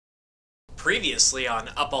Previously on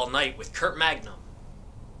Up All Night with Kurt Magnum.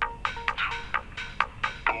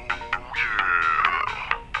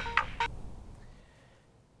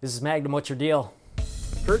 This is Magnum, what's your deal?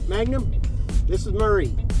 Kurt Magnum, this is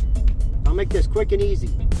Murray. I'll make this quick and easy.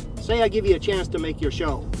 Say I give you a chance to make your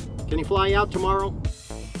show. Can you fly out tomorrow?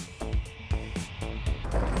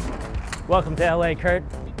 Welcome to LA, Kurt.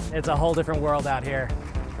 It's a whole different world out here.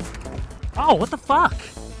 Oh, what the fuck?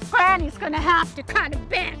 Granny's gonna have to cut a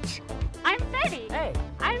bench. I'm Betty. Hey.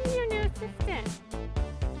 I'm your new assistant.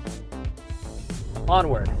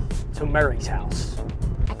 Onward to Murray's house.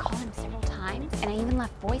 I called him several times and I even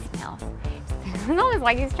left voicemails. It's almost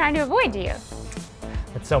like he's trying to avoid you.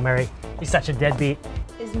 It's so Murray. He's such a deadbeat.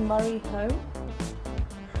 Is Murray home?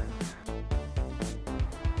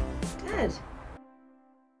 Dad.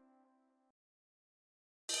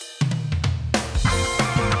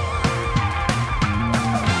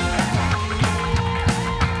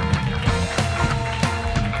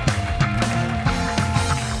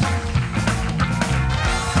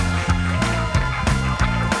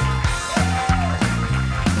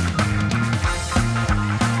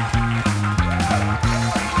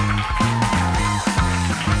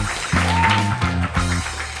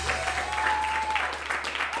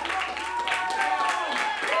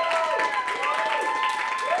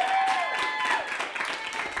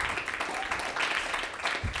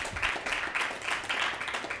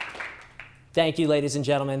 Thank you, ladies and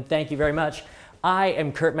gentlemen. Thank you very much. I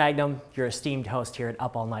am Kurt Magnum, your esteemed host here at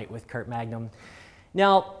Up All Night with Kurt Magnum.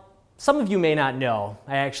 Now, some of you may not know,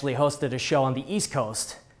 I actually hosted a show on the East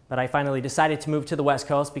Coast, but I finally decided to move to the West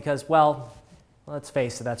Coast because, well, let's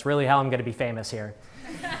face it, that's really how I'm going to be famous here.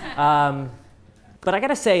 But I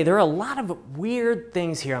gotta say, there are a lot of weird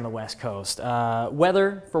things here on the West Coast.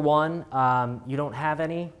 Weather, for one, you don't have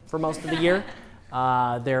any for most of the year.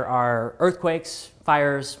 There are earthquakes,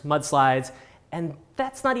 fires, mudslides, and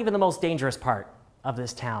that's not even the most dangerous part of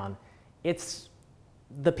this town. It's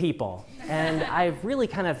the people. And I've really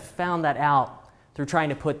kind of found that out through trying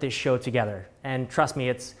to put this show together. And trust me,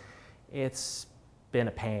 it's been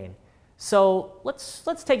a pain. So let's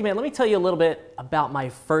take a minute. Let me tell you a little bit about my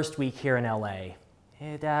first week here in LA.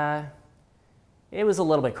 It was a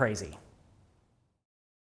little bit crazy.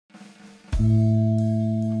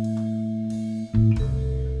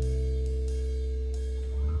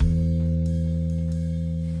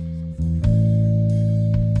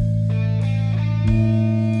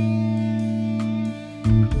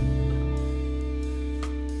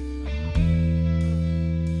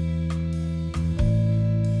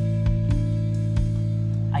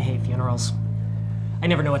 I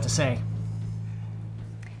never know what to say.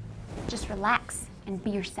 Just relax and be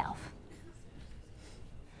yourself.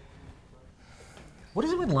 What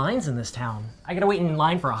is it with lines in this town? I gotta wait in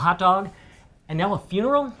line for a hot dog, and now a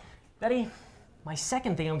funeral? Betty, my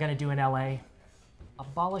second thing I'm gonna do in LA,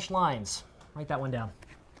 abolish lines. Write that one down.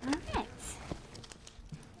 All right.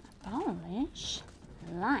 Abolish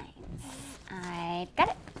lines. I got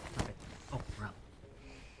it. Perfect. Oh, we're up.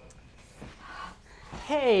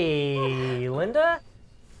 Hey, Linda.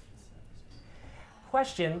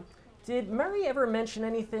 Question, did Murray ever mention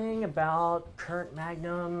anything about Kurt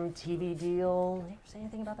Magnum TV deal? Did he ever say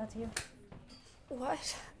anything about that to you?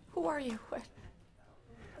 What? Who are you?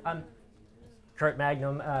 What? Kurt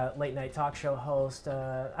Magnum, late night talk show host.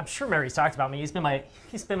 I'm sure Murray's talked about me. He's been my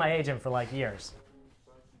agent for like years.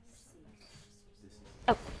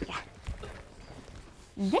 Oh, yeah.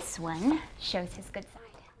 This one shows his good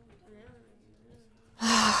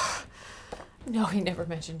side. No, he never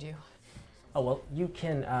mentioned you. Oh, well, you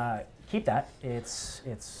can keep that.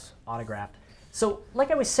 It's autographed. So,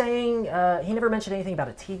 like I was saying, he never mentioned anything about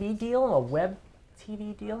a TV deal, a web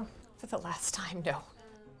TV deal? For the last time, no.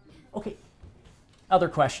 Okay, other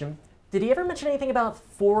question. Did he ever mention anything about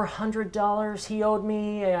 $400 he owed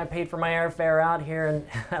me? I paid for my airfare out here, and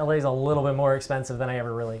LA's a little bit more expensive than I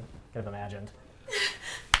ever really could have imagined.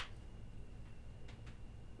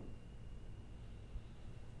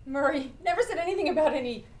 Murray never said anything about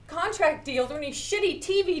any contract deals or any shitty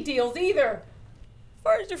TV deals either. As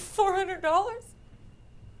far as your $400,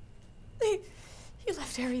 he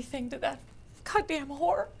left everything to that goddamn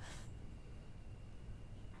whore.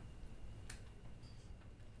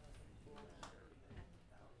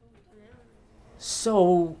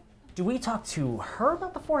 So, do we talk to her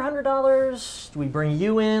about the $400? Do we bring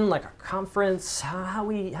you in, like a conference? How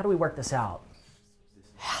do we work this out?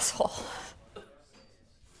 Asshole.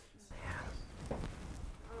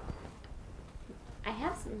 I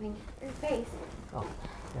have something for your face. Oh,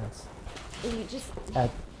 yeah, it's... You just...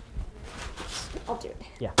 I'll do it.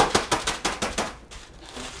 Yeah.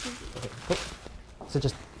 Okay, cool. So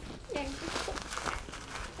just... Yeah.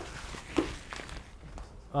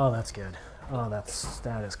 Oh, that's good. Oh,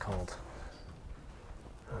 that is cold.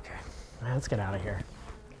 Okay, let's get out of here.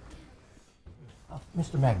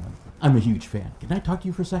 Mr. Magnum, I'm a huge fan. Can I talk to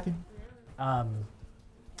you for a second?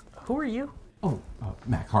 Who are you? Oh,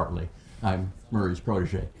 Mac Hartley. I'm Murray's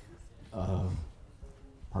protege.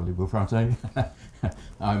 Parlez-vous français?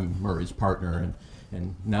 I'm Murray's partner,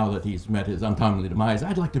 and now that he's met his untimely demise,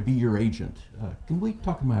 I'd like to be your agent. Can we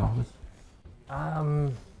talk in my office?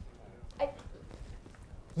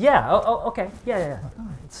 Yeah. Oh, okay. Yeah.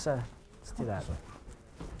 Let's do that.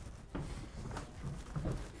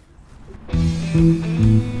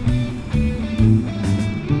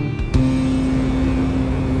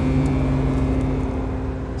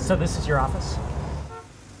 So this is your office?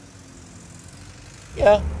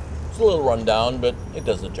 Yeah, it's a little rundown, but it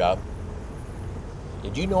does the job.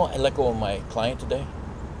 Did you know I let go of my client today?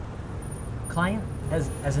 Client?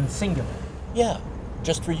 As in singular? Yeah,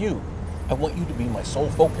 just for you. I want you to be my sole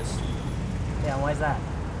focus. Yeah, why's that?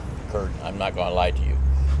 Kurt, I'm not gonna lie to you.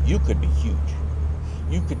 You could be huge.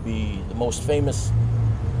 You could be the most famous...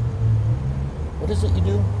 What is it you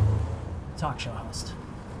do? Talk show host.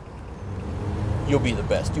 You'll be the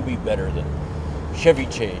best. You'll be better than Chevy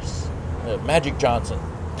Chase, Magic Johnson,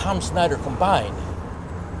 Tom Snyder combined.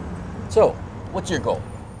 So, what's your goal?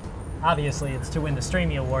 Obviously, it's to win the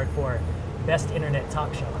Streamy Award for Best Internet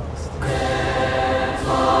Talk Show Host.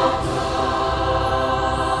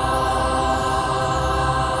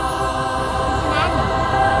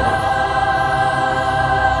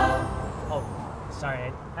 Oh,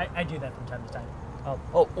 sorry. I do that from time to time.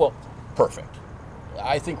 Oh, well, perfect.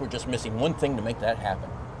 I think we're just missing one thing to make that happen.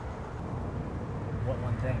 What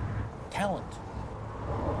one thing? Talent.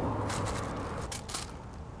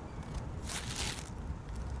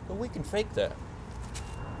 But we can fake that.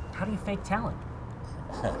 How do you fake talent?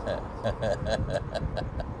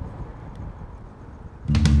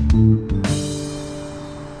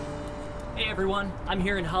 Hey everyone, I'm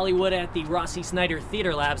here in Hollywood at the Rossi Snyder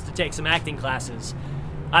Theater Labs to take some acting classes.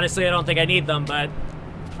 Honestly, I don't think I need them, but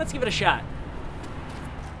let's give it a shot.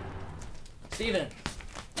 Steven.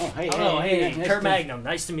 Oh, hey, Hello, hey, nice Kurt to- Magnum,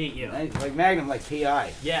 nice to meet you. Like Magnum, like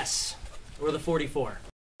PI. Yes, we're the 44.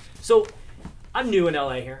 So, I'm new in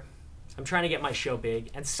LA here. I'm trying to get my show big,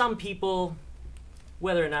 and some people,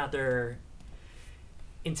 whether or not their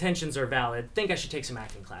intentions are valid, think I should take some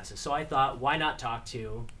acting classes. So I thought, why not talk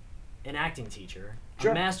to an acting teacher,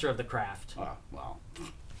 Sure. a master of the craft, Oh, well,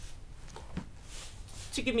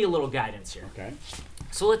 to give me a little guidance here. okay.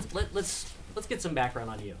 So let's get some background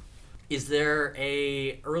on you. Is there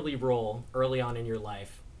a early role early on in your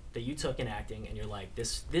life that you took in acting, and you're like,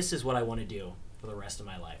 this is what I want to do for the rest of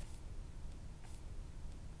my life?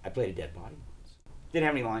 I played a dead body once. Didn't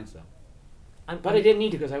have any lines, though. But I'm- I didn't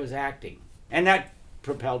need to because I was acting. And that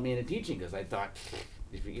propelled me into teaching because I thought,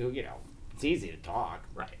 if you know, it's easy to talk.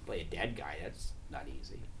 Right. Play a dead guy, that's not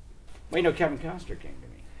easy. Well, you know, Kevin Costner came to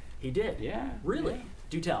me. He did? Yeah. Really? yeah.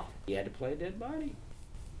 Do tell. He had to play a dead body.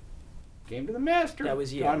 Came to the master. That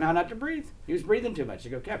was you. Taught him how not to breathe. He was breathing too much. I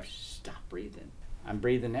go, Kev, stop breathing. I'm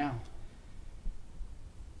breathing now.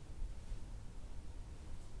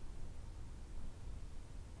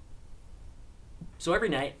 So every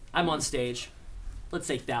night, I'm on stage. Let's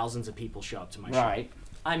say thousands of people show up to my show. Right.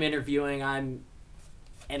 I'm interviewing, I'm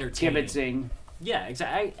entertaining. Kibitzing. Yeah,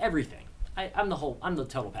 exactly. Everything. I'm the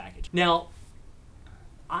total package. Now,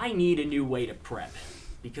 I need a new way to prep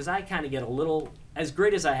because I kind of get a little, as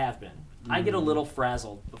great as I have been, I get a little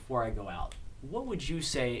frazzled before I go out. What would you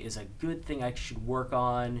say is a good thing I should work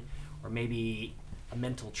on, or maybe a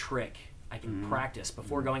mental trick I can practice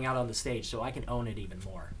before going out on the stage so I can own it even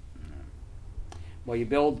more? Well, you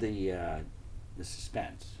build the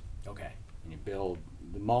suspense. Okay. And you build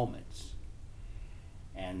the moments.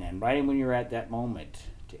 And then right when you're at that moment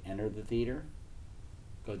to enter the theater,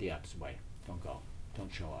 go the opposite way. Don't go.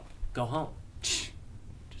 Don't show up. Go home. Just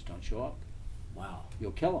don't show up. Wow.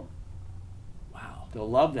 You'll kill them. Wow. They'll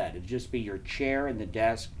love that. It'll just be your chair and the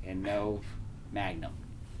desk and no Magnum.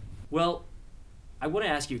 Well, I want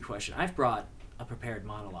to ask you a question. I've brought a prepared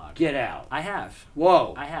monologue. Get out. I have.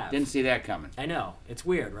 Whoa. I have. Didn't see that coming. I know. It's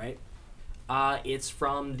weird, right? It's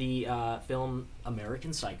from the film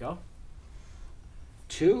American Psycho.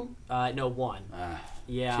 2? No, 1.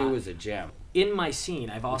 Yeah. 2 is a gem. In my scene,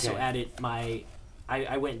 I've also Okay. added my...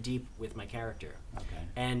 I went deep with my character. Okay.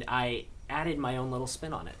 And I added my own little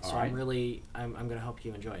spin on it. So All right. I'm going to hope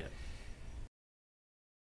you enjoy it.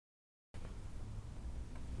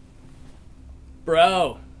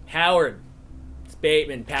 Bro, Howard. It's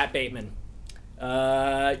Bateman, Pat Bateman.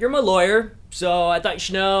 You're my lawyer, so I thought you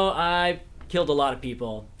should know I killed a lot of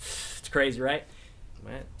people. It's crazy, right?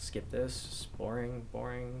 skip this. It's boring,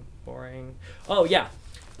 boring, boring. Oh, yeah.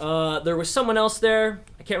 There was someone else there.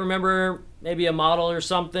 I can't remember, maybe a model or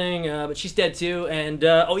something, but she's dead too. And,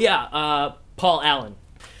 oh yeah, Paul Allen.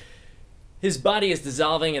 His body is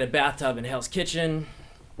dissolving in a bathtub in Hell's Kitchen.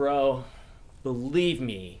 Bro, believe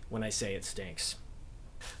me when I say it stinks.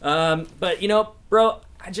 But, you know, bro,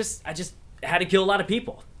 I just had to kill a lot of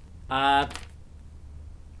people. I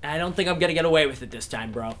don't think I'm gonna get away with it this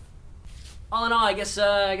time, bro. All in all, I guess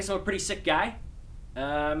I'm a pretty sick guy.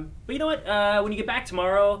 But you know what? When you get back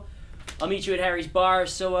tomorrow, I'll meet you at Harry's bar.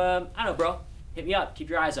 So, I don't know, bro. Hit me up. Keep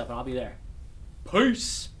your eyes up, and I'll be there.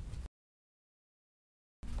 Peace.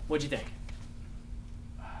 What'd you think?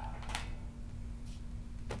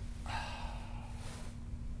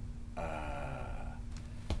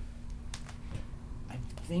 I'm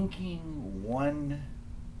thinking one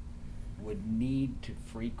would need to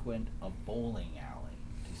frequent a bowling alley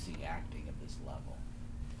to see acting at this level.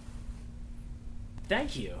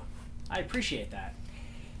 Thank you. I appreciate that.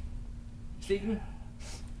 Stephen,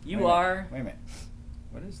 you Wait a minute, are... Wait a minute.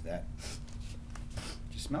 What is that?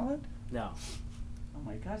 Did you smell it? No. Oh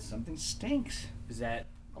my god, something stinks. Is that...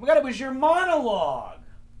 Oh my god, it was your monologue!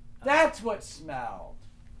 That's what smelled.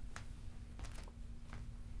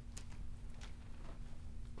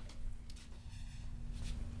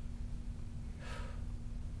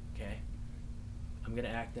 Okay. I'm gonna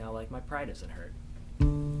act now like my pride isn't hurt.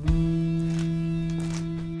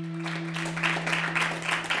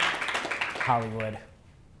 Hollywood.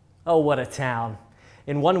 Oh, what a town.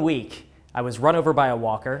 In 1 week, I was run over by a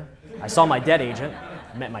walker, I saw my dead agent,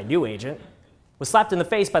 met my new agent, was slapped in the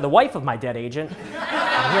face by the wife of my dead agent,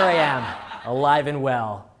 and here I am, alive and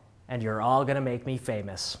well, and you're all gonna make me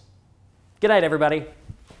famous. Good night, everybody.